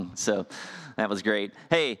song. So that was great.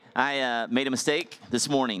 Hey, I made a mistake this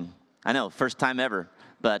morning. I know, first time ever,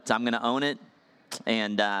 but I'm going to own it.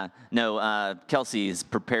 And Kelsey's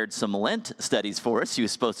prepared some Lent studies for us. She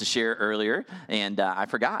was supposed to share earlier, and I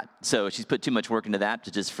forgot. So she's put too much work into that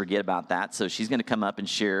to just forget about that. So she's going to come up and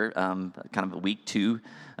share kind of a week 2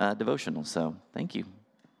 devotional. So thank you.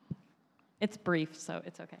 It's brief, so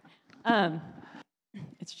it's okay.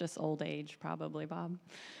 It's just old age, probably, Bob.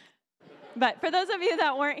 But for those of you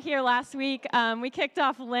that weren't here last week, we kicked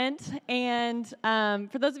off Lent, and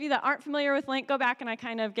for those of you that aren't familiar with Lent, go back and I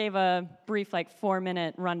kind of gave a brief,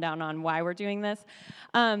 4-minute rundown on why we're doing this.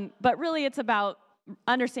 But really, it's about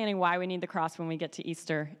understanding why we need the cross when we get to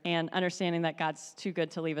Easter, and understanding that God's too good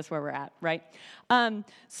to leave us where we're at, right?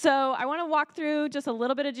 So I want to walk through just a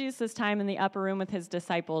little bit of Jesus' time in the upper room with his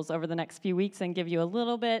disciples over the next few weeks and give you a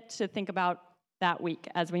little bit to think about that week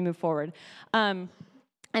as we move forward.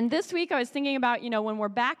 And this week I was thinking about, when we're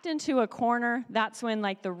backed into a corner, that's when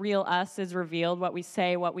the real us is revealed, what we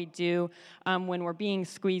say, what we do, when we're being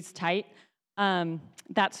squeezed tight.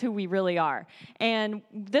 That's who we really are. And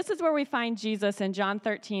this is where we find Jesus in John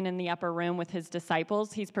 13 in the upper room with his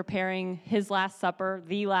disciples. He's preparing his Last Supper,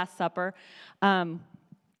 the Last Supper.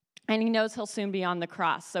 And he knows he'll soon be on the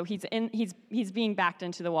cross. So he's being backed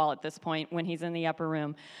into the wall at this point when he's in the upper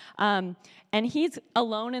room. And he's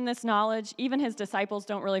alone in this knowledge. Even his disciples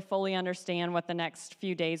don't really fully understand what the next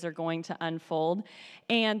few days are going to unfold.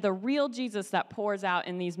 And the real Jesus that pours out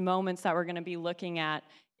in these moments that we're going to be looking at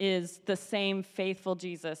is the same faithful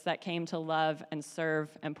Jesus that came to love and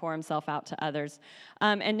serve and pour himself out to others.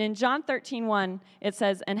 And in John 13:1, it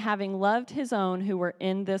says, "And having loved his own who were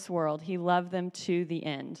in this world, he loved them to the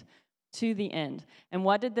end." To the end. And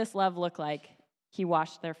what did this love look like? He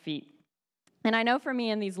washed their feet. And I know for me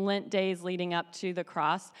in these Lent days leading up to the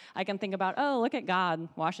cross, I can think about, look at God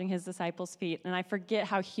washing his disciples' feet. And I forget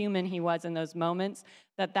how human he was in those moments,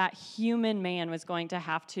 that human man was going to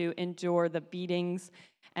have to endure the beatings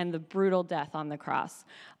and the brutal death on the cross.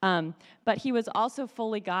 But he was also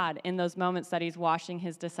fully God in those moments that he's washing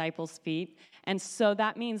his disciples' feet. And so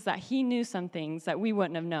that means that he knew some things that we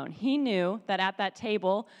wouldn't have known. He knew that at that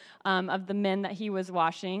table of the men that he was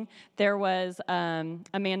washing, there was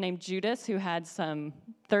a man named Judas who had some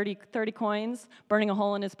 30 coins burning a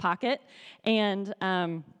hole in his pocket. And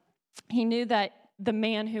he knew that the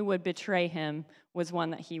man who would betray him was one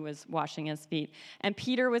that he was washing his feet. And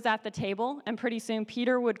Peter was at the table, and pretty soon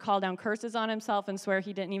Peter would call down curses on himself and swear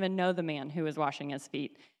he didn't even know the man who was washing his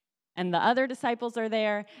feet. And the other disciples are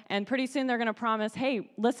there, and pretty soon they're going to promise, hey,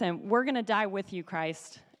 listen, we're going to die with you,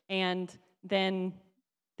 Christ. And then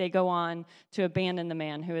they go on to abandon the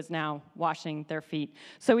man who is now washing their feet.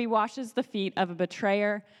 So he washes the feet of a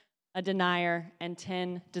betrayer, a denier, and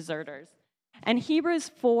 10 deserters. And Hebrews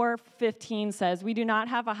 4:15 says, "We do not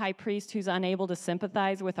have a high priest who's unable to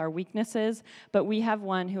sympathize with our weaknesses, but we have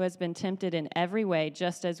one who has been tempted in every way,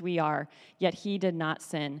 just as we are, yet he did not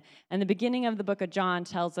sin." And the beginning of the book of John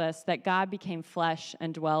tells us that God became flesh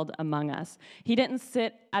and dwelled among us. He didn't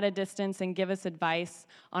sit at a distance and give us advice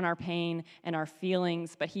on our pain and our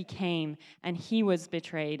feelings, but he came and he was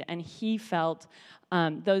betrayed and he felt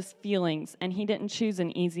those feelings, and he didn't choose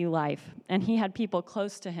an easy life. And he had people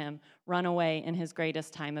close to him run away in his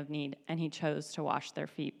greatest time of need, and he chose to wash their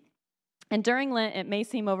feet. And during Lent, it may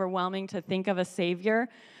seem overwhelming to think of a Savior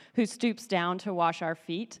who stoops down to wash our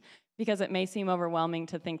feet, because it may seem overwhelming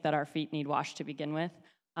to think that our feet need washed to begin with,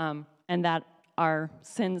 and that our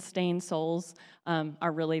sin-stained souls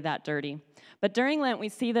are really that dirty. But during Lent, we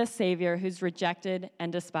see this Savior who's rejected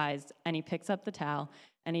and despised, and he picks up the towel,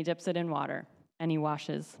 and he dips it in water, and he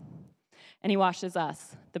washes. And he washes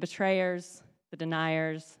us, the betrayers, the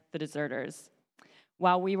deniers, the deserters.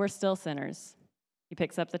 While we were still sinners, he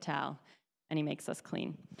picks up the towel and he makes us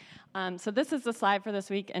clean. So this is the slide for this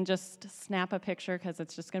week, and just snap a picture because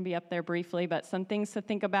it's just going to be up there briefly, but some things to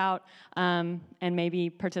think about and maybe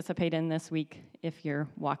participate in this week if you're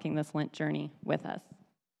walking this Lent journey with us.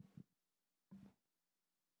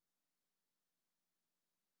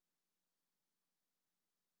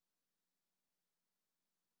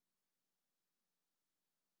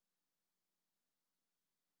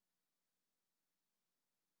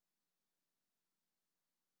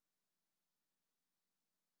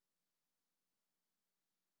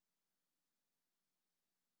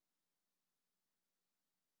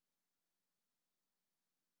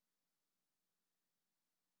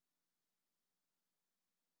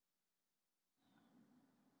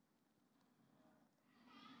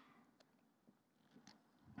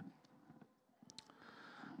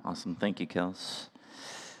 Awesome. Thank you, Kels.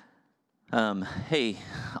 Hey,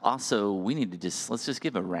 also, we need to let's just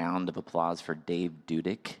give a round of applause for Dave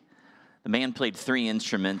Dudick. The man played 3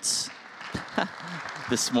 instruments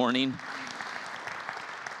this morning.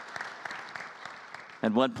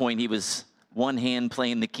 At one point, he was one hand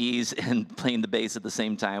playing the keys and playing the bass at the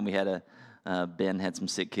same time. We had Ben had some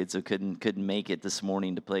sick kids, so couldn't make it this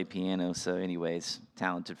morning to play piano. So anyways,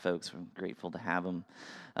 talented folks. We're grateful to have them.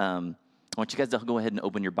 I want you guys to go ahead and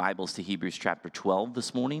open your Bibles to Hebrews chapter 12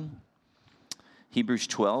 this morning. Hebrews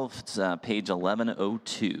 12, it's page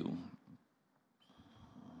 1102.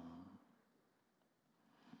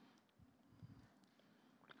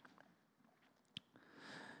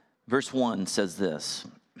 Verse 1 says this,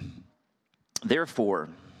 "Therefore,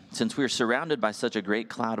 since we are surrounded by such a great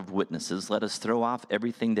cloud of witnesses, let us throw off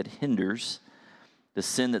everything that hinders, the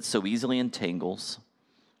sin that so easily entangles.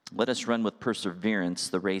 Let us run with perseverance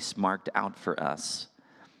the race marked out for us,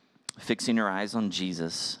 fixing our eyes on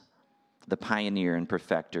Jesus, the pioneer and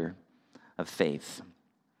perfecter of faith."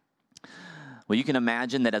 Well, you can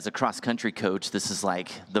imagine that as a cross-country coach, this is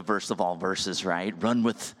like the verse of all verses, right? Run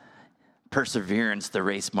with perseverance the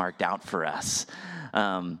race marked out for us.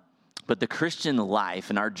 But the Christian life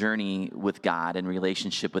and our journey with God and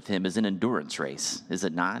relationship with Him is an endurance race, is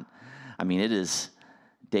it not? I mean, it is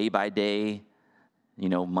day by day,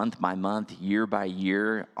 month by month, year by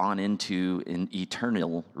year, on into an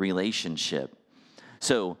eternal relationship.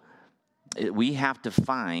 So we have to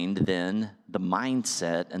find then the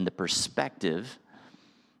mindset and the perspective,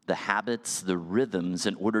 the habits, the rhythms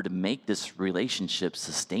in order to make this relationship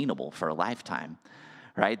sustainable for a lifetime.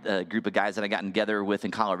 Right? A group of guys that I got together with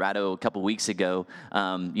in Colorado a couple weeks ago,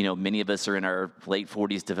 many of us are in our late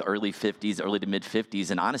 40s to early 50s, early to mid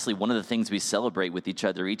 50s. And honestly, one of the things we celebrate with each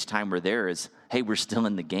other each time we're there is, hey, we're still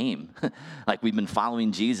in the game. Like we've been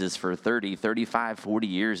following Jesus for 30, 35, 40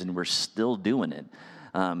 years, and we're still doing it.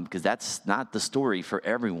 Because that's not the story for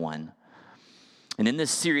everyone. And in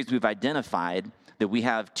this series, we've identified that we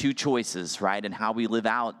have 2 choices, right? And how we live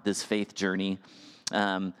out this faith journey.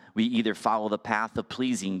 We either follow the path of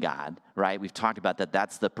pleasing God, right? We've talked about that.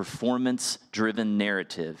 That's the performance-driven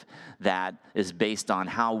narrative that is based on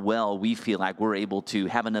how well we feel like we're able to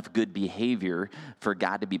have enough good behavior for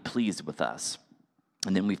God to be pleased with us.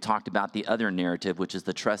 And then we've talked about the other narrative, which is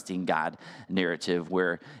the trusting God narrative,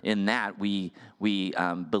 where in that we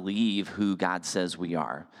believe who God says we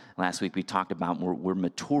are. Last week we talked about we're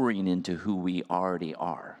maturing into who we already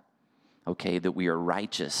are, okay, that we are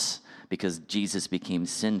righteous because Jesus became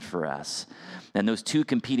sin for us. And those 2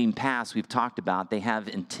 competing paths we've talked about, they have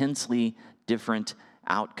intensely different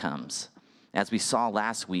outcomes. As we saw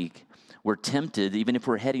last week, we're tempted, even if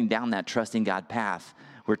we're heading down that trusting God path,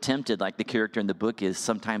 we're tempted, like the character in the book is,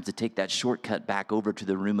 sometimes to take that shortcut back over to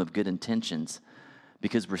the room of good intentions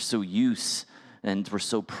because we're so used and we're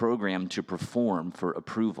so programmed to perform for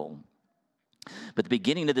approval. But the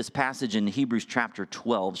beginning of this passage in Hebrews chapter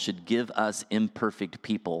 12 should give us imperfect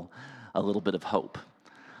people a little bit of hope.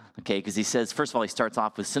 Okay, because he says, first of all, he starts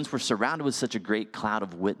off with, since we're surrounded with such a great cloud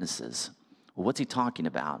of witnesses. Well, what's he talking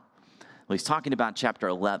about? Well, he's talking about chapter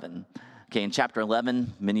 11. Okay, in chapter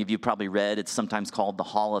 11, many of you probably read, it's sometimes called the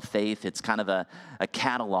Hall of Faith. It's kind of a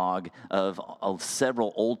catalog of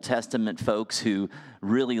several Old Testament folks who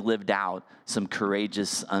really lived out some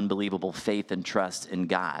courageous, unbelievable faith and trust in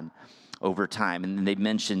God over time. And they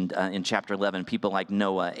mentioned in chapter 11 people like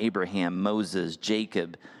Noah, Abraham, Moses,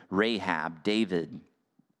 Jacob, Rahab, David.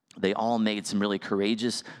 They all made some really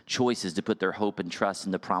courageous choices to put their hope and trust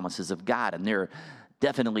in the promises of God. And there are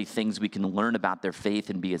definitely things we can learn about their faith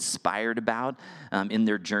and be inspired about in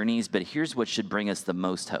their journeys. But here's what should bring us the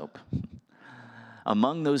most hope.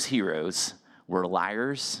 Among those heroes were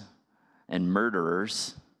liars and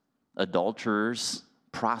murderers, adulterers,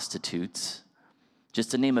 prostitutes,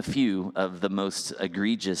 just to name a few of the most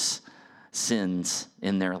egregious sins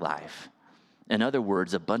in their life. In other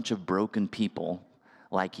words, a bunch of broken people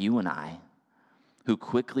like you and I who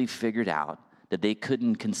quickly figured out that they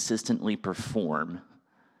couldn't consistently perform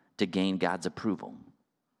to gain God's approval.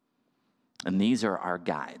 And these are our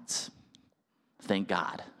guides. Thank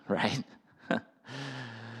God, right?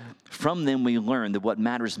 From them we learn that what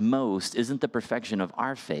matters most isn't the perfection of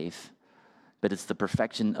our faith, but it's the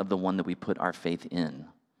perfection of the one that we put our faith in.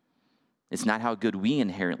 It's not how good we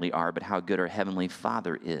inherently are, but how good our Heavenly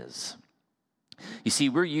Father is. You see,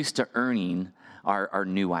 we're used to earning our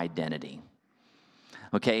new identity.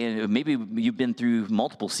 Okay, and maybe you've been through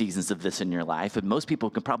multiple seasons of this in your life, but most people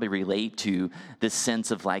can probably relate to this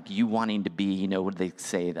sense of like you wanting to be, what do they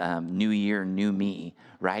say, new year, new me,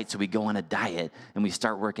 right? So we go on a diet and we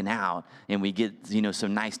start working out and we get,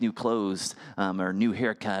 some nice new clothes or new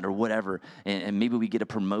haircut or whatever, and maybe we get a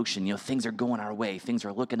promotion. Things are going our way. Things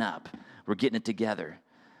are looking up. We're getting it together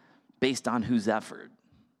based on whose effort?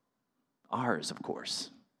 ours, of course,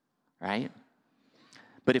 right?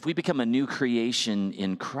 But if we become a new creation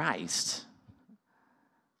in Christ,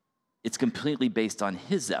 it's completely based on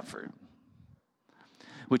his effort,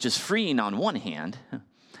 which is freeing on one hand,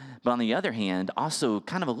 but on the other hand, also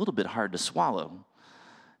kind of a little bit hard to swallow.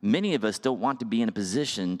 Many of us don't want to be in a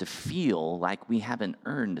position to feel like we haven't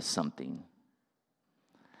earned something.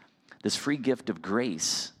 This free gift of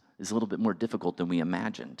grace is a little bit more difficult than we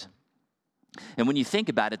imagined. And when you think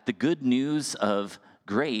about it, the good news of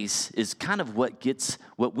grace is kind of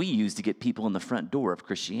what we use to get people in the front door of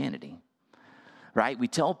Christianity, right? We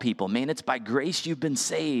tell people, man, it's by grace you've been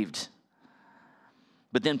saved.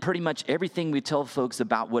 But then pretty much everything we tell folks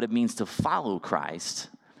about what it means to follow Christ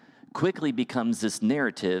quickly becomes this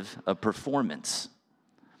narrative of performance.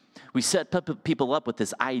 We set people up with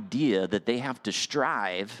this idea that they have to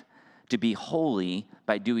strive to be holy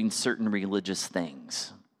by doing certain religious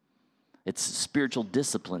things. It's spiritual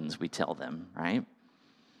disciplines, we tell them, right?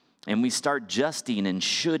 And we start justing and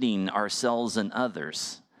shoulding ourselves and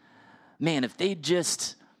others. Man, if they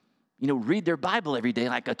just, read their Bible every day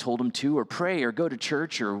like I told them to, or pray, or go to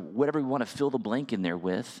church, or whatever we want to fill the blank in there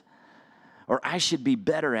with, or I should be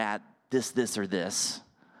better at this, or this.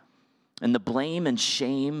 And the blame and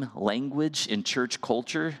shame language in church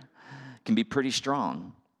culture can be pretty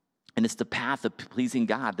strong. And it's the path of pleasing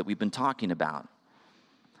God that we've been talking about.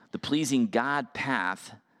 The pleasing God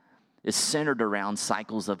path is centered around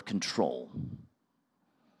cycles of control.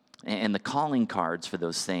 And the calling cards for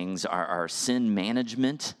those things are sin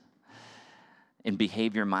management and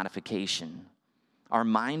behavior modification. Our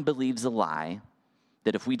mind believes a lie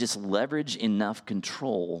that if we just leverage enough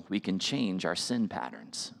control, we can change our sin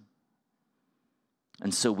patterns.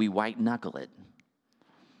 And so we white knuckle it,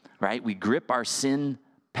 right? We grip our sin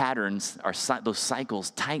patterns, those cycles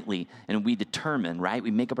tightly, and we determine, right? We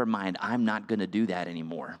make up our mind, I'm not going to do that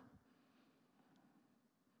anymore.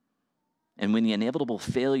 And when the inevitable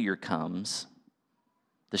failure comes,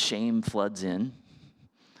 the shame floods in,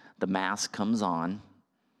 the mask comes on,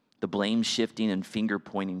 the blame shifting and finger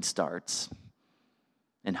pointing starts,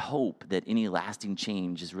 and hope that any lasting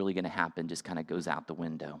change is really going to happen just kind of goes out the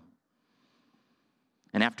window.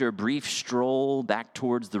 And after a brief stroll back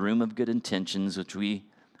towards the room of good intentions, which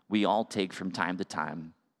we all take from time to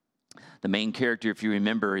time, the main character, if you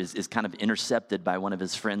remember, is kind of intercepted by one of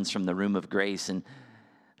his friends from the room of grace, and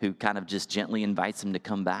who kind of just gently invites him to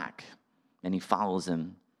come back. And he follows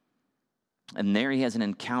him. And there he has an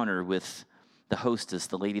encounter with the hostess,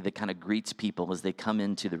 the lady that kind of greets people as they come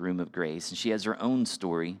into the room of grace. And she has her own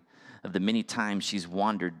story of the many times she's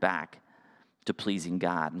wandered back to pleasing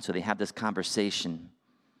God. And so they have this conversation.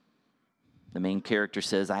 The main character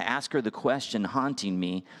says, I ask her the question haunting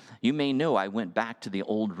me. You may know I went back to the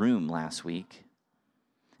old room last week.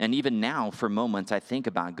 And even now, for moments, I think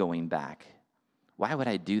about going back. Why would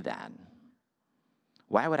I do that?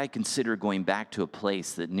 Why would I consider going back to a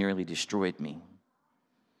place that nearly destroyed me?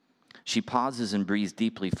 She pauses and breathes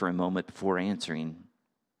deeply for a moment before answering.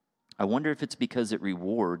 I wonder if it's because it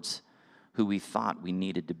rewards who we thought we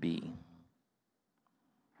needed to be.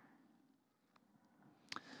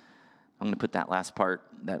 I'm going to put that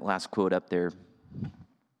last quote up there.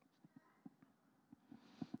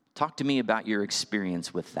 Talk to me about your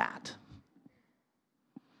experience with that.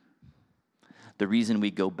 The reason we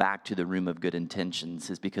go back to the room of good intentions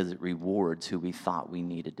is because it rewards who we thought we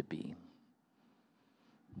needed to be.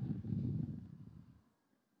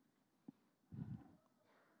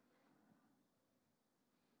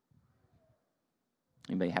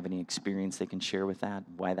 Anybody have any experience they can share with that?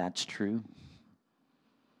 Why that's true?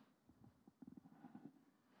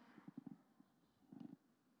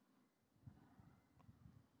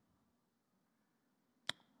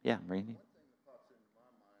 Yeah, Randy? One thing that pops into my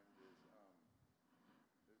mind is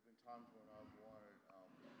there's been times when I've wanted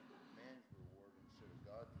man's reward instead of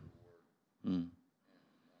God's reward, and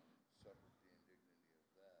suffered the indignity of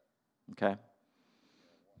that. Okay.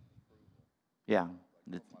 Wanting approval, Yeah.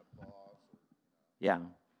 like from my boss, or Yeah.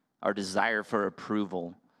 Our desire for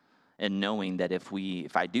approval, and knowing that if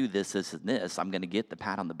I do this, and this, I'm going to get the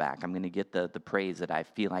pat on the back. I'm going to get the praise that I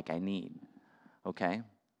feel like I need. Okay?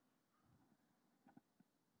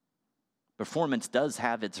 Performance does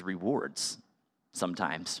have its rewards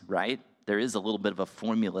sometimes, right? There is a little bit of a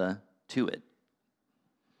formula to it.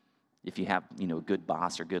 If you have, a good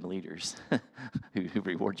boss or good leaders who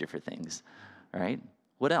reward you for things, right?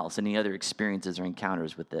 What else? Any other experiences or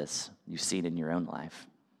encounters with this you've seen in your own life?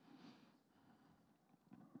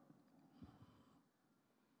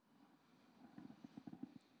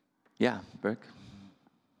 Yeah, Brooke?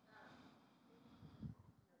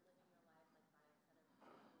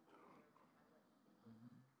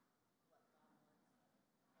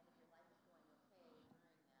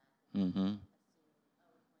 Mm-hmm.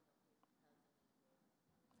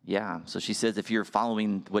 Yeah, so she says if you're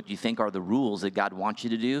following what you think are the rules that God wants you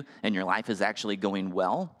to do and your life is actually going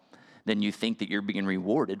well, then you think that you're being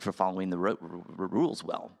rewarded for following the rules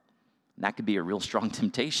well. And that could be a real strong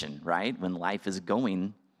temptation, right? When life is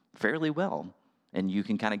going fairly well and you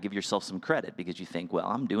can kind of give yourself some credit because you think, well,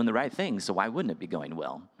 I'm doing the right thing, so why wouldn't it be going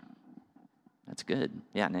well? That's good.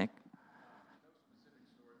 Yeah, Nick?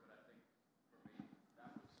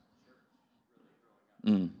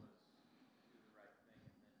 Mm.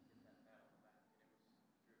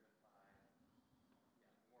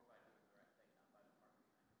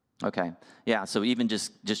 Okay. Yeah. So even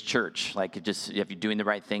just church, like if you're doing the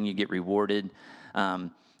right thing, you get rewarded.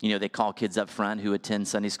 They call kids up front who attend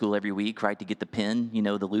Sunday school every week, right, to get the pin.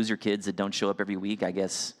 The loser kids that don't show up every week, I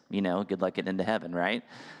guess, good luck getting into heaven, right?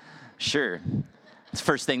 Sure. It's the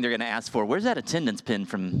first thing they're going to ask for. Where's that attendance pin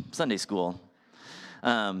from Sunday school?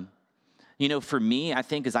 For me, I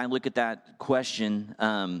think as I look at that question,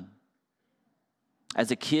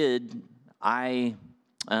 as a kid, I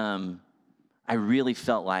really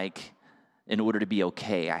felt like in order to be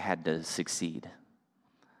okay, I had to succeed.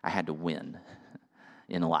 I had to win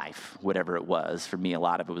in life, whatever it was. For me, a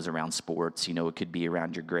lot of it was around sports. It could be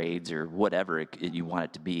around your grades or whatever you want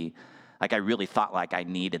it to be. Like I really thought like I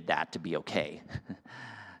needed that to be okay.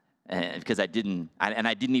 Because I didn't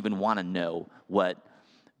even want to know what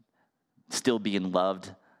still being loved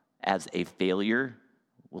as a failure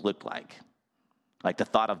looked like. Like the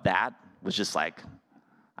thought of that was just like,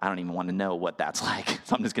 I don't even want to know what that's like.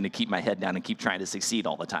 So I'm just going to keep my head down and keep trying to succeed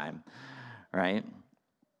all the time, right?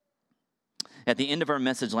 At the end of our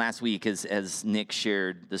message last week, as Nick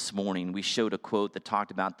shared this morning, we showed a quote that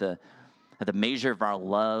talked about the measure of our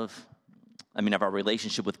love, of our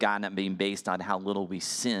relationship with God not being based on how little we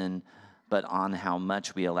sin, but on how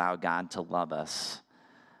much we allow God to love us.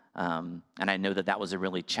 And I know that was a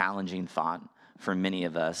really challenging thought for many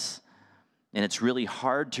of us. And it's really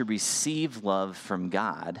hard to receive love from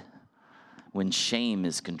God when shame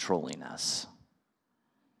is controlling us.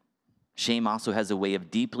 Shame also has a way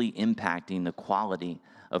of deeply impacting the quality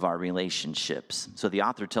of our relationships. So the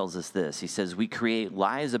author tells us this. He says, we create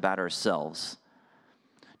lies about ourselves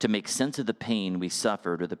to make sense of the pain we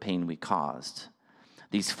suffered or the pain we caused.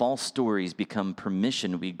 These false stories become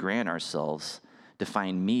permission we grant ourselves to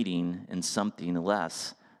find meaning in something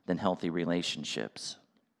less than healthy relationships.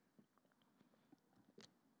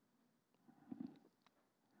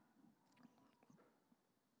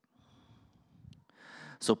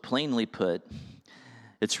 So plainly put,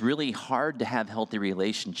 it's really hard to have healthy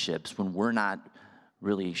relationships when we're not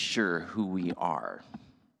really sure who we are.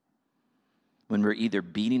 When we're either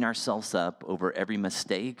beating ourselves up over every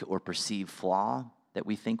mistake or perceived flaw that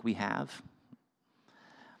we think we have,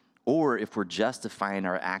 or if we're justifying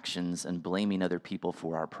our actions and blaming other people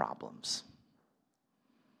for our problems.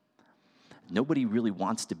 Nobody really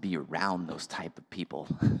wants to be around those type of people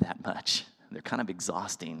that much. They're kind of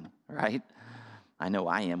exhausting, right? I know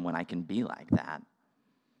I am when I can be like that.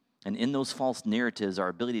 And in those false narratives, our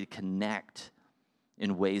ability to connect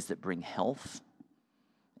in ways that bring health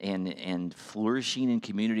and flourishing in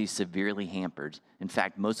communities severely hampered. In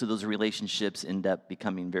fact, most of those relationships end up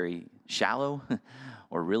becoming very shallow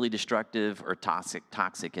or really destructive or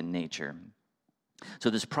toxic in nature.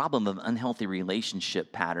 So this problem of unhealthy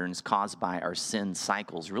relationship patterns caused by our sin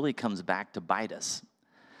cycles really comes back to bite us.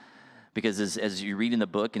 Because as you read in the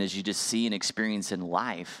book and as you just see and experience in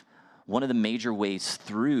life, one of the major ways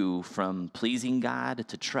through from pleasing God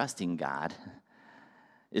to trusting God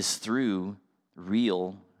is through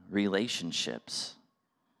real relationships.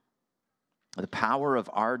 The power of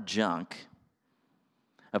our junk,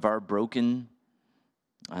 of our broken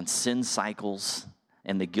sin cycles,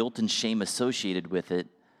 and the guilt and shame associated with it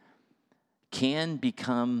can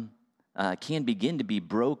begin to be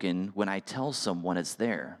broken when I tell someone it's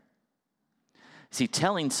there. See,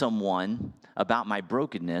 telling someone about my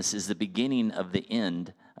brokenness is the beginning of the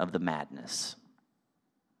end of the madness.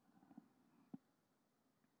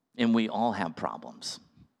 And we all have problems.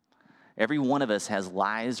 Every one of us has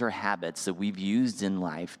lies or habits that we've used in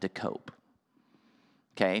life to cope.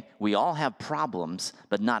 Okay? We all have problems,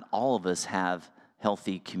 but not all of us have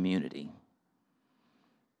healthy community.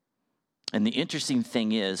 And the interesting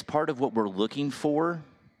thing is, part of what we're looking for,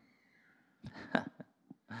 I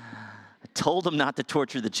told them not to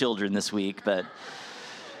torture the children this week, but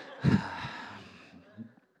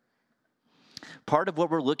part of what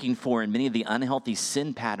we're looking for in many of the unhealthy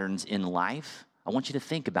sin patterns in life, I want you to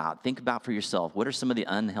think about for yourself, what are some of the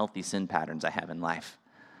unhealthy sin patterns I have in life?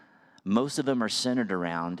 Most of them are centered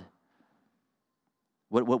around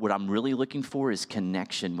What I'm really looking for is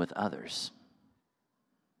connection with others.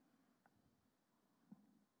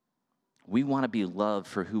 We want to be loved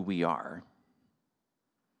for who we are.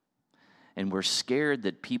 And we're scared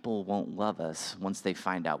that people won't love us once they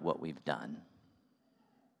find out what we've done.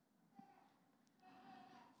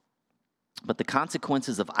 But the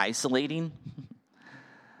consequences of isolating,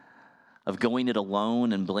 of going it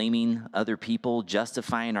alone and blaming other people,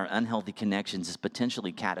 justifying our unhealthy connections is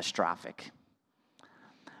potentially catastrophic,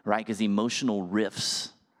 right? Because emotional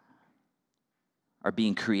rifts are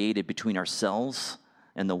being created between ourselves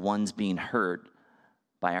and the ones being hurt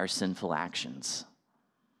by our sinful actions.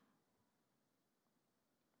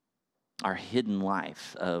 Our hidden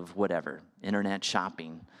life of whatever, internet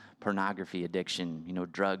shopping, pornography addiction,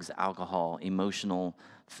 drugs, alcohol, emotional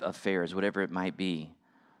affairs, whatever it might be,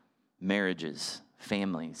 marriages,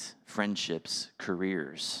 families, friendships,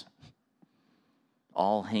 careers,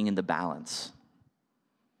 all hang in the balance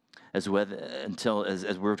as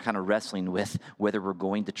we're kind of wrestling with whether we're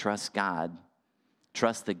going to trust God,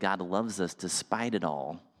 trust that God loves us despite it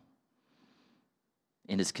all,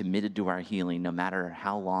 and is committed to our healing no matter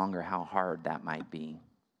how long or how hard that might be.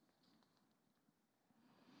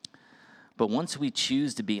 But once we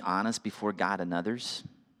choose to be honest before God and others,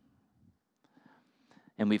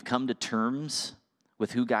 and we've come to terms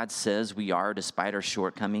with who God says we are despite our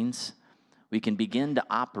shortcomings, we can begin to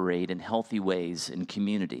operate in healthy ways in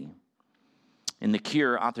community. In The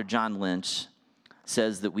Cure, author John Lynch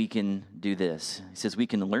says that we can do this. He says, we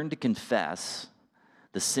can learn to confess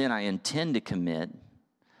the sin I intend to commit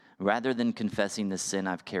rather than confessing the sin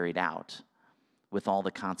I've carried out with all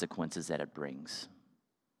the consequences that it brings.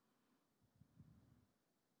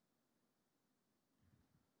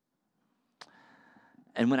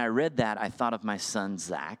 And when I read that, I thought of my son,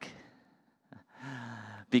 Zach,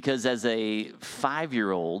 because as a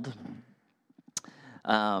 5-year-old,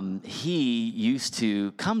 he used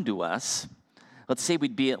to come to us. Let's say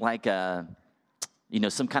we'd be at like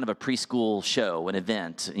some kind of a preschool show, an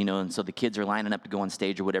event, and so the kids are lining up to go on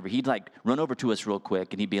stage or whatever. He'd like run over to us real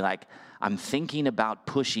quick and he'd be like, I'm thinking about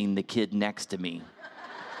pushing the kid next to me.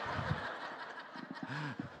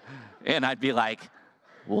 And I'd be like,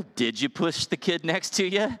 well, did you push the kid next to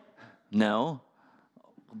you? No.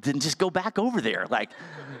 Then just go back over there. Like,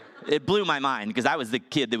 it blew my mind because I was the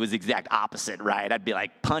kid that was the exact opposite, right? I'd be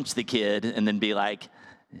like, punch the kid and then be like,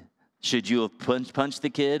 should you have punched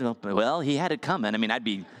the kid? Well, he had it coming. I mean, I'd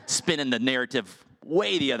be spinning the narrative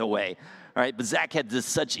way the other way, all right? But Zach had this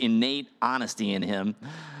such innate honesty in him,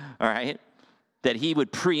 all right, that he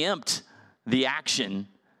would preempt the action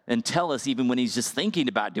and tell us even when he's just thinking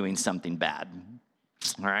about doing something bad,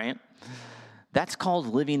 all right? That's called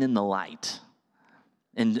living in the light.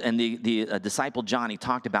 And the disciple John, he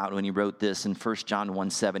talked about when he wrote this in 1 John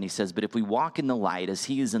 1:7, he says, but if we walk in the light as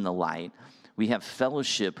he is in the light, we have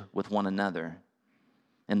fellowship with one another.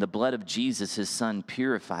 And the blood of Jesus, his son,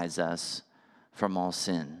 purifies us from all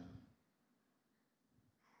sin.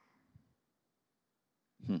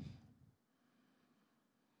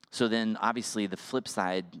 So then, obviously, the flip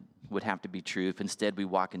side would have to be true. If instead we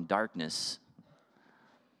walk in darkness,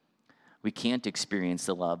 we can't experience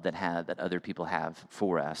the love that other people have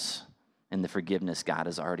for us and the forgiveness God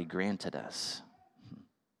has already granted us.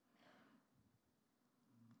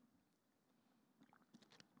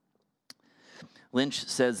 Lynch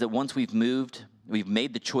says that once we've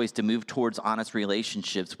made the choice to move towards honest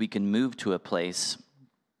relationships, we can move to a place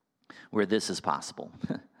where this is possible,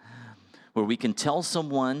 where we can tell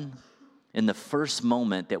someone in the first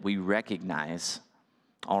moment that we recognize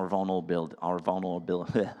our vulnerability.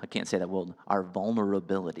 I can't say that word. Our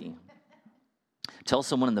vulnerability. Tell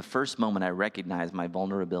someone in the first moment, I recognize my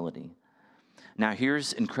vulnerability. Now,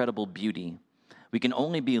 here's incredible beauty. We can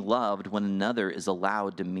only be loved when another is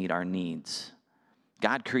allowed to meet our needs.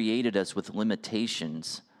 God created us with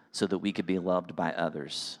limitations so that we could be loved by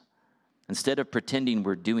others. Instead of pretending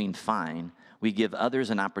we're doing fine, we give others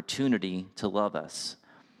an opportunity to love us.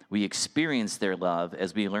 We experience their love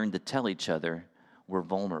as we learn to tell each other we're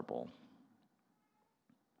vulnerable.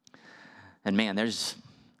 And man, there's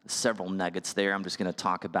several nuggets there. I'm just going to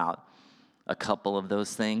talk about a couple of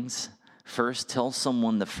those things. First, tell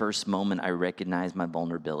someone the first moment I recognize my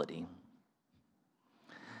vulnerability.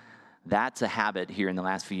 That's a habit here in the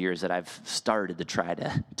last few years that I've started to try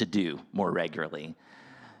to do more regularly.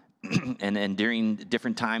 And during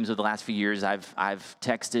different times of the last few years, I've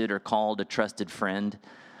texted or called a trusted friend.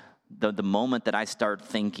 The moment that I start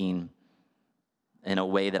thinking in a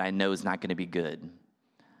way that I know is not going to be good.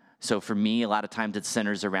 So for me, a lot of times it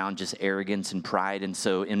centers around just arrogance and pride. And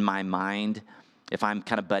so in my mind, If I'm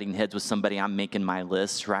kind of butting heads with somebody, I'm making my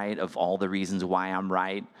list, right, of all the reasons why I'm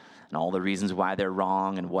right and all the reasons why they're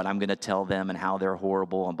wrong and what I'm going to tell them and how they're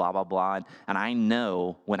horrible and blah, blah, blah. And I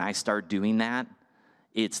know when I start doing that,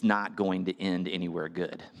 it's not going to end anywhere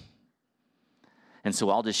good. And so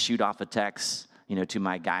I'll just shoot off a text, to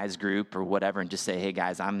my guys group or whatever and just say, hey,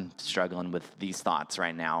 guys, I'm struggling with these thoughts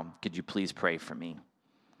right now. Could you please pray for me?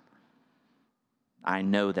 I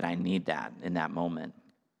know that I need that in that moment.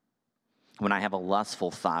 When I have a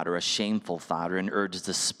lustful thought or a shameful thought or an urge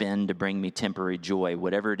to spin to bring me temporary joy,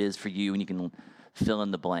 whatever it is for you, and you can fill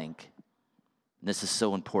in the blank. And this is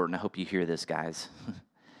so important. I hope you hear this, guys.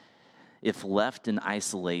 If left in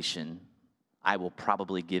isolation, I will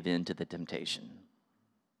probably give in to the temptation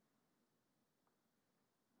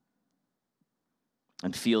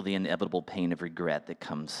and feel the inevitable pain of regret that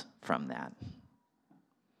comes from that.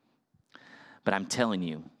 But I'm telling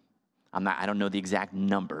you, I don't know the exact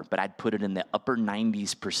number, but I'd put it in the upper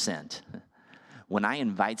 90s%. When I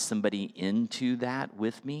invite somebody into that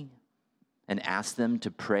with me and ask them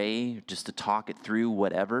to pray, just to talk it through,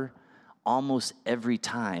 whatever, almost every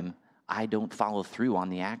time I don't follow through on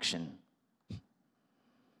the action.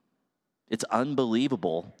 It's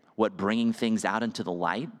unbelievable what bringing things out into the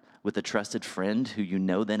light with a trusted friend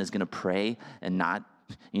who then is going to pray and not,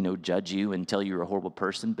 judge you and tell you're a horrible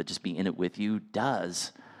person, but just be in it with you,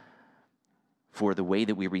 does for the way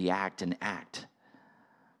that we react and act.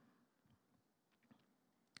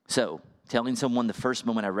 So, telling someone the first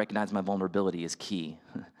moment I recognize my vulnerability is key.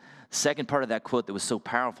 The second part of that quote that was so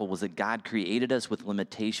powerful was that God created us with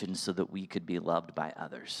limitations so that we could be loved by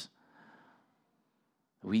others.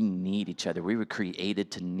 We need each other. We were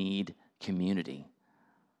created to need community.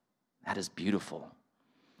 That is beautiful.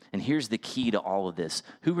 And here's the key to all of this.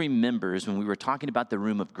 Who remembers when we were talking about the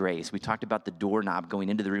room of grace, we talked about the doorknob going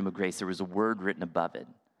into the room of grace, there was a word written above it.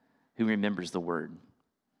 Who remembers the word?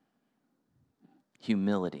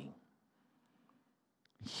 Humility.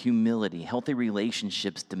 Humility. Healthy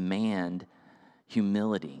relationships demand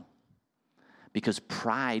humility because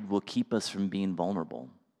pride will keep us from being vulnerable.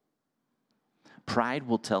 Pride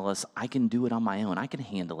will tell us, I can do it on my own. I can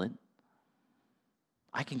handle it.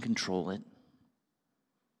 I can control it.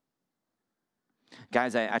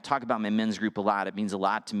 Guys, I talk about my men's group a lot. It means a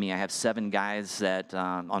lot to me. I have 7 guys that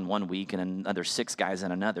on one week and another 6 guys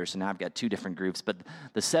on another. So now I've got 2 different groups. But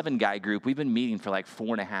the 7-guy group, we've been meeting for like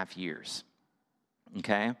 4.5 years.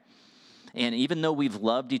 Okay? And even though we've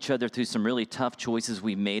loved each other through some really tough choices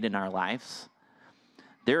we've made in our lives,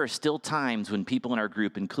 there are still times when people in our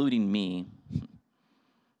group, including me,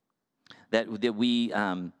 that we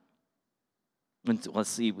I'm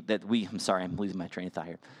losing my train of thought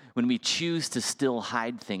here. When we choose to still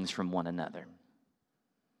hide things from one another.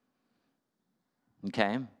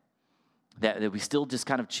 Okay? That we still just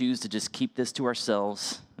kind of choose to just keep this to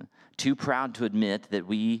ourselves, too proud to admit that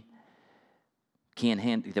we can't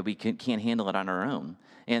handle it on our own.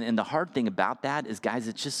 And the hard thing about that is, guys,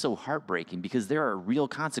 it's just so heartbreaking because there are real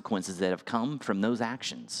consequences that have come from those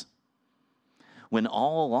actions. When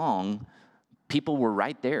all along, people were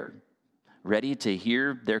right there, ready to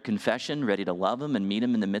hear their confession, ready to love them and meet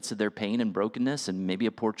them in the midst of their pain and brokenness and maybe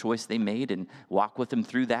a poor choice they made and walk with them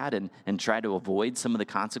through that and try to avoid some of the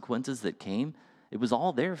consequences that came. It was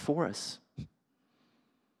all there for us.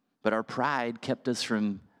 But our pride kept us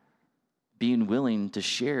from being willing to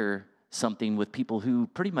share something with people who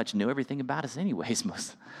pretty much know everything about us anyways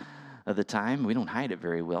most of the time. We don't hide it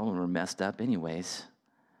very well when we're messed up anyways.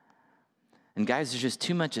 And guys, there's just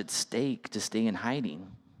too much at stake to stay in hiding.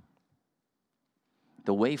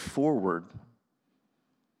 The way forward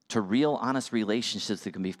to real, honest relationships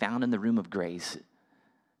that can be found in the room of grace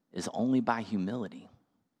is only by humility.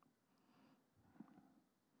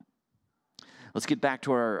 Let's get back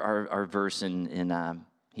to our verse in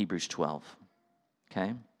Hebrews 12,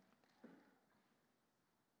 okay?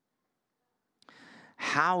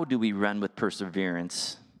 How do we run with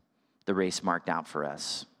perseverance the race marked out for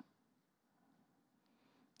us?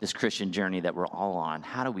 This Christian journey that we're all on,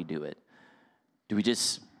 how do we do it? Do we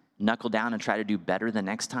just knuckle down and try to do better the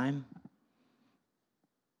next time?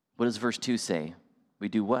 What does verse 2 say? We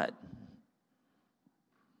do what?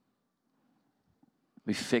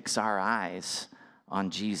 We fix our eyes on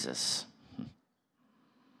Jesus.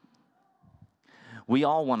 We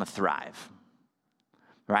all want to thrive,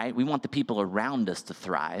 right? We want the people around us to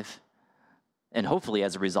thrive. And hopefully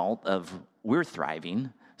as a result of we're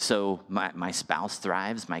thriving. So my spouse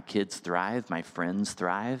thrives, my kids thrive, my friends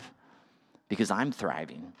thrive. Because I'm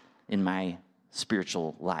thriving in my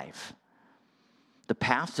spiritual life. The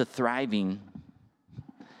path to thriving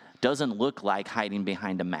doesn't look like hiding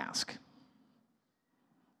behind a mask.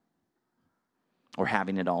 or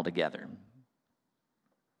having it all together.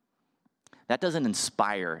 That doesn't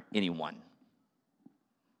inspire anyone.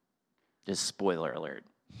 Just spoiler alert,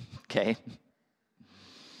 okay?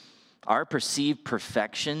 Our perceived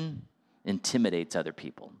perfection intimidates other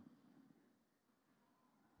people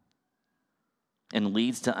and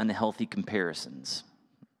leads to unhealthy comparisons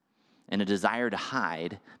and a desire to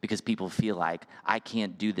hide because people feel like, I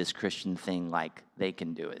can't do this Christian thing like they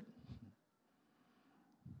can do it.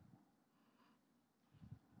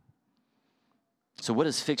 So what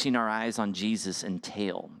does fixing our eyes on Jesus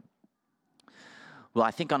entail? Well,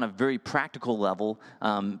 I think on a very practical level,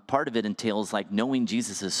 part of it entails like knowing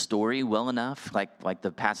Jesus' story well enough, like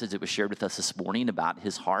the passage that was shared with us this morning about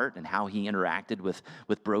his heart and how he interacted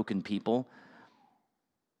with broken people,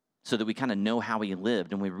 so that we kind of know how he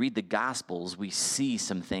lived. And when we read the Gospels, we see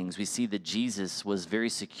some things. We see that Jesus was very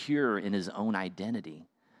secure in his own identity.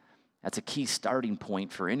 That's a key starting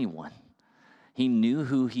point for anyone. He knew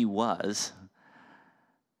who he was,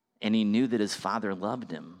 and he knew that his Father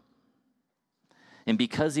loved him. And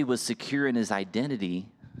because he was secure in his identity,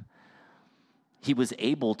 he was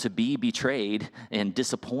able to be betrayed and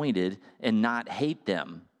disappointed and not hate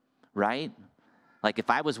them, right? Like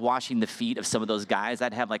if I was washing the feet of some of those guys,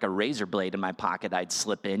 I'd have like a razor blade in my pocket I'd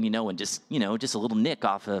slip in, and just a little nick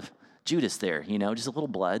off of Judas there, just a little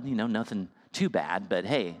blood, nothing too bad, but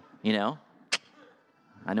hey, I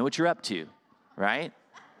know what you're up to, right?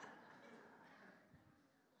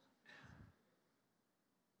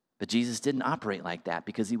 But Jesus didn't operate like that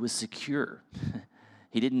because he was secure.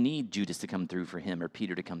 He didn't need Judas to come through for him or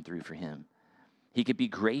Peter to come through for him. He could be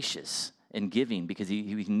gracious and giving because he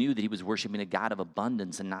knew that he was worshiping a God of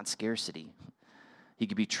abundance and not scarcity. He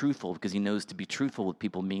could be truthful because he knows to be truthful with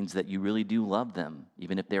people means that you really do love them,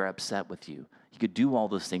 even if they're upset with you. He could do all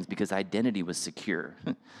those things because identity was secure.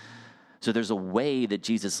 So there's a way that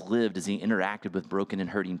Jesus lived as he interacted with broken and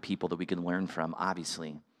hurting people that we can learn from,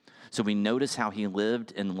 obviously. So we notice how he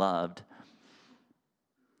lived and loved.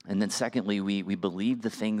 And then secondly, we believe the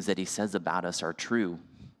things that he says about us are true.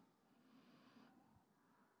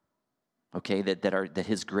 Okay, that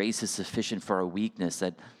his grace is sufficient for our weakness,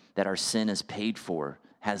 that our sin is paid for,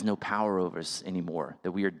 has no power over us anymore,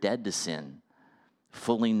 that we are dead to sin,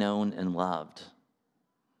 fully known and loved.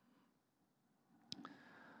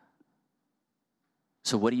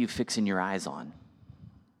 So what are you fixing your eyes on?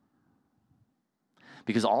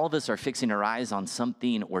 Because all of us are fixing our eyes on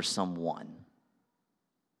something or someone.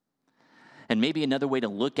 And maybe another way to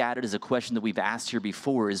look at it is a question that we've asked here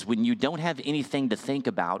before is when you don't have anything to think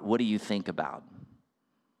about, what do you think about?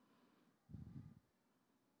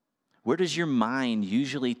 Where does your mind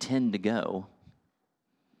usually tend to go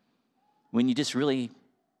when you just really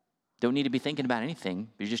don't need to be thinking about anything?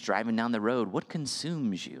 You're just driving down the road. What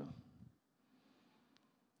consumes you?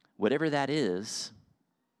 Whatever that is,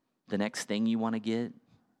 the next thing you want to get,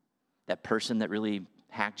 that person that really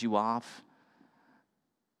hacked you off,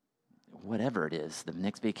 whatever it is, the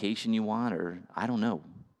next vacation you want, or I don't know.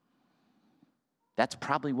 That's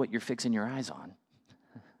probably what you're fixing your eyes on.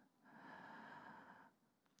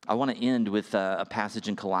 I want to end with a passage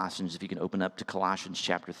in Colossians, if you can open up to Colossians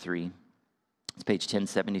chapter 3. It's page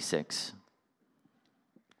 1076.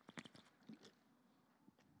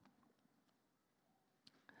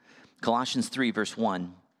 Colossians 3, verse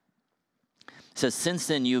 1. It says, "Since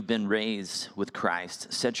then you have been raised with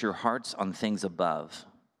Christ, set your hearts on things above,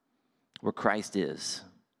 where Christ is,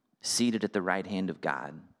 seated at the right hand of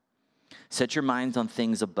God. Set your minds on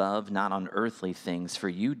things above, not on earthly things, for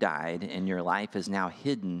you died, and your life is now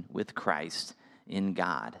hidden with Christ in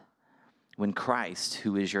God. When Christ,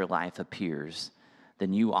 who is your life, appears,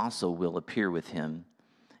 then you also will appear with him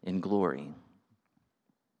in glory."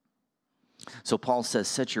 So Paul says,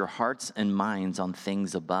 set your hearts and minds on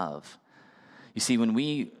things above. You see, when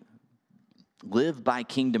we live by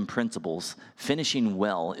kingdom principles, finishing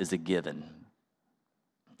well is a given.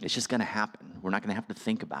 It's just going to happen. We're not going to have to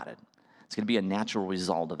think about it. It's going to be a natural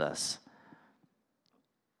result of us.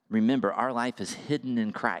 Remember, our life is hidden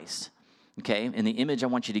in Christ. Okay? And the image I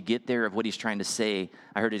want you to get there of what he's trying to say,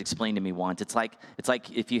 I heard it explained to me once. It's like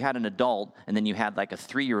if you had an adult and then you had like a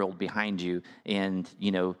 3-year-old behind you, and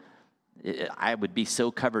I would be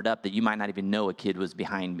so covered up that you might not even know a kid was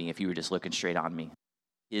behind me if you were just looking straight on me.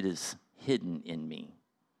 It is hidden in me.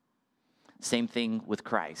 Same thing with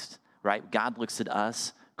Christ, right? God looks at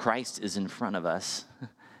us. Christ is in front of us.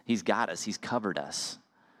 He's got us. He's covered us.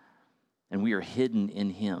 And we are hidden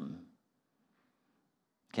in him.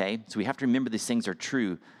 Okay? So we have to remember these things are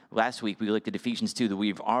true. Last week we looked at Ephesians 2, that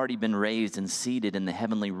we've already been raised and seated in the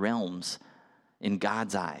heavenly realms in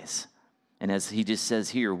God's eyes. And as he just says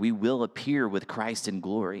here, we will appear with Christ in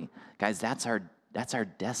glory. Guys, that's our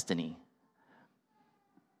destiny.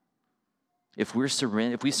 If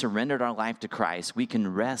we surrendered our life to Christ, we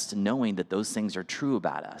can rest knowing that those things are true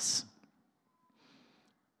about us.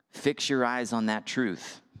 Fix your eyes on that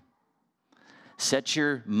truth. Set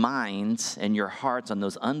your minds and your hearts on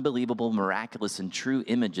those unbelievable, miraculous, and true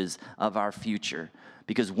images of our future.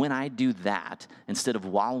 Because when I do that, instead of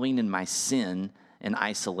wallowing in my sin and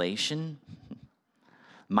isolation,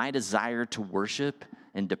 my desire to worship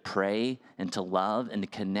and to pray and to love and to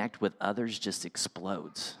connect with others just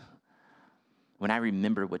explodes. When I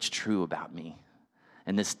remember what's true about me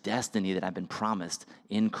and this destiny that I've been promised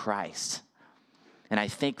in Christ. And I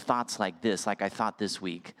think thoughts like this, like I thought this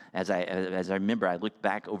week, as I remember, I looked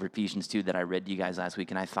back over Ephesians 2 that I read to you guys last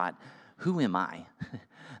week, and I thought, who am I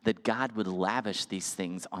that God would lavish these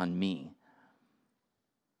things on me?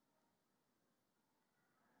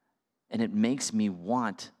 And it makes me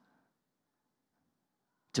want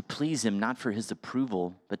to please him, not for his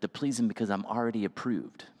approval, but to please him because I'm already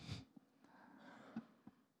approved.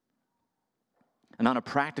 And on a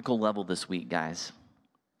practical level this week, guys,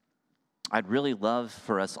 I'd really love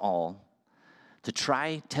for us all to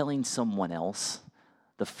try telling someone else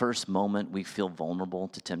the first moment we feel vulnerable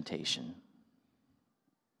to temptation.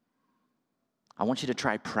 I want you to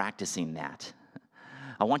try practicing that.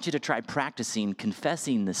 I want you to try practicing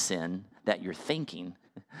confessing the sin that you're thinking,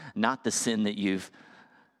 not the sin that you've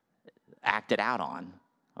acted out on,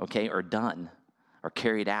 okay, or done, or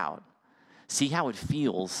carried out. See how it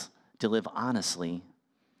feels to live honestly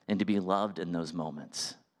and to be loved in those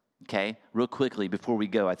moments. Okay, real quickly before we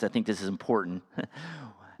go, I think this is important.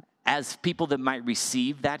 As people that might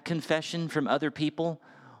receive that confession from other people,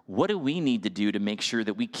 what do we need to do to make sure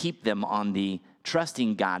that we keep them on the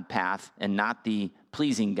trusting God path and not the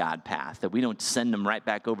pleasing God path, that we don't send them right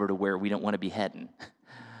back over to where we don't want to be heading?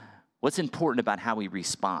 What's important about how we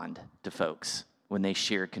respond to folks when they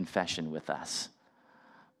share confession with us?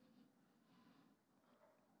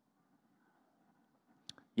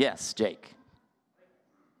 Yes, Jake.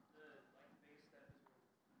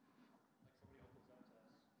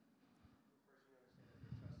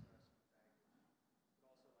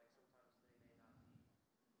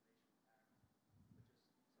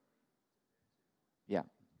 Yeah,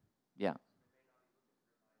 yeah.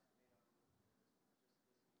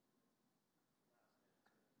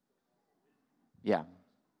 Yeah,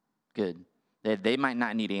 good. They might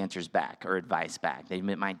not need answers back or advice back. They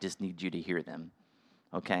might just need you to hear them.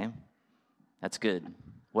 Okay? That's good.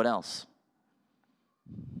 What else?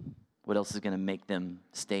 What else is going to make them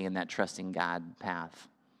stay in that trusting God path?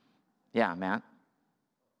 Yeah, Matt?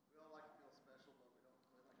 We don't like to feel special, but we don't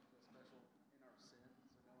really like to feel special in our sins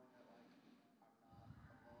and knowing that, like, I'm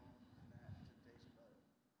not alone in that temptation,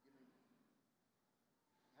 but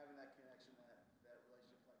having that connection, that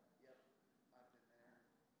relationship, like, yep, I've been there,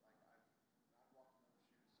 like, I've walked in those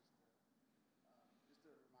shoes, just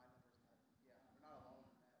to remind the person that, yeah, they're not alone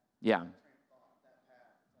in that. Yeah. That train of thought, that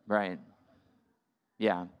path. Like, Right.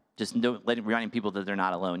 Yeah. Just reminding people that they're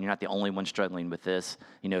not alone. You're not the only one struggling with this.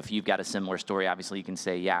 You know, if you've got a similar story, obviously you can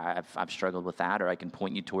say, yeah, I've struggled with that, or I can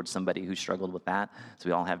point you towards somebody who struggled with that. So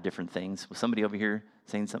we all have different things. Was somebody over here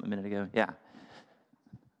saying something a minute ago? Yeah.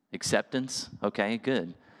 Acceptance? Okay,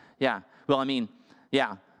 good. Yeah. Well, I mean,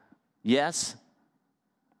 yeah. Yes,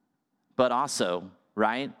 but also,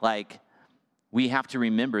 right? Like, we have to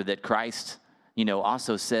remember that Christ,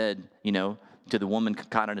 also said, to the woman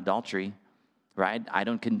caught in adultery, right? I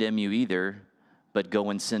don't condemn you either, but go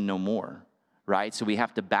and sin no more, right? So we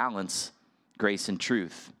have to balance grace and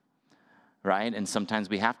truth, right? And sometimes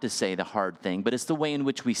we have to say the hard thing, but it's the way in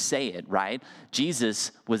which we say it, right?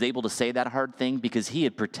 Jesus was able to say that hard thing because he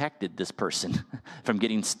had protected this person from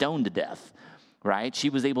getting stoned to death, right? She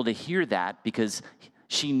was able to hear that because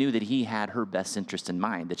she knew that he had her best interest in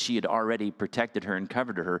mind, that she had already protected her and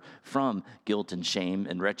covered her from guilt and shame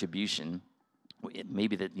and retribution.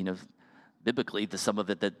 Maybe that, biblically, some of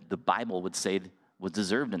it that the Bible would say was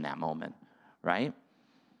deserved in that moment, right?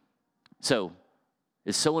 So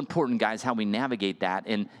it's so important, guys, how we navigate that.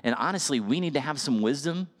 And honestly, we need to have some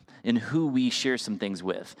wisdom in who we share some things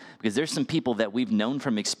with. Because there's some people that we've known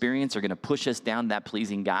from experience are going to push us down that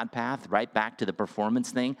pleasing God path, right back to the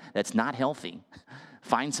performance thing. That's not healthy.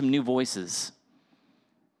 Find some new voices.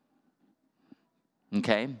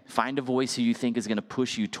 Okay? Find a voice who you think is going to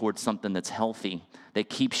push you towards something that's healthy, that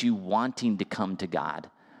keeps you wanting to come to God,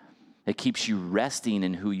 that keeps you resting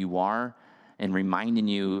in who you are and reminding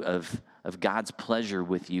you of God's pleasure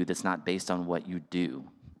with you that's not based on what you do.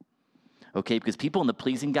 Okay? Because people in the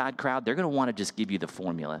pleasing God crowd, they're going to want to just give you the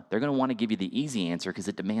formula. They're going to want to give you the easy answer because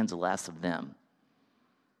it demands less of them.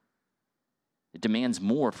 It demands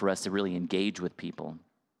more for us to really engage with people.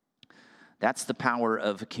 That's the power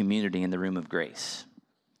of a community in the room of grace,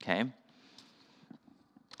 okay?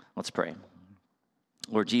 Let's pray.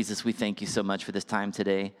 Lord Jesus, we thank you so much for this time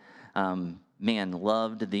today. Man,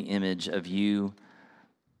 loved the image of you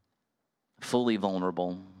fully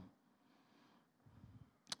vulnerable,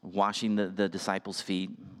 washing the disciples' feet,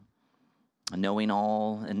 knowing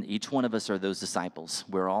all, and each one of us are those disciples.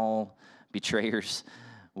 We're all betrayers.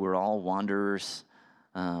 We're all wanderers,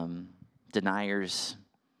 deniers.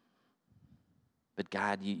 But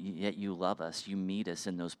God, yet you love us. You meet us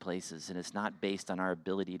in those places, and it's not based on our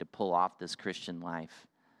ability to pull off this Christian life.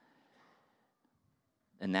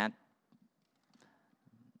 And that,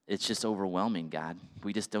 it's just overwhelming, God.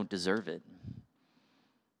 We just don't deserve it.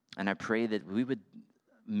 And I pray that we would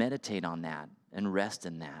meditate on that and rest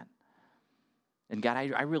in that. And God,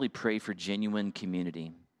 I really pray for genuine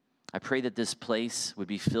community. I pray that this place would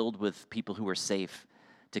be filled with people who are safe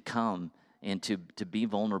to come and to be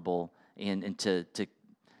vulnerable and to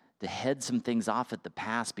head some things off at the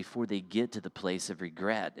past before they get to the place of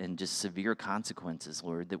regret and just severe consequences,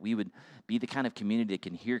 Lord, that we would be the kind of community that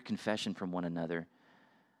can hear confession from one another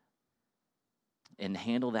and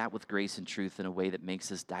handle that with grace and truth in a way that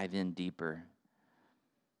makes us dive in deeper.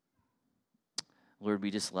 Lord,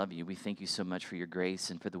 we just love you. We thank you so much for your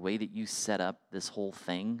grace and for the way that you set up this whole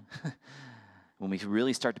thing. When we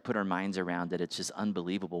really start to put our minds around it, it's just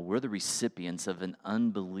unbelievable. We're the recipients of an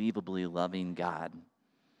unbelievably loving God.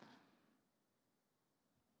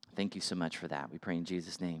 Thank you so much for that. We pray in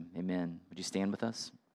Jesus' name. Amen. Would you stand with us?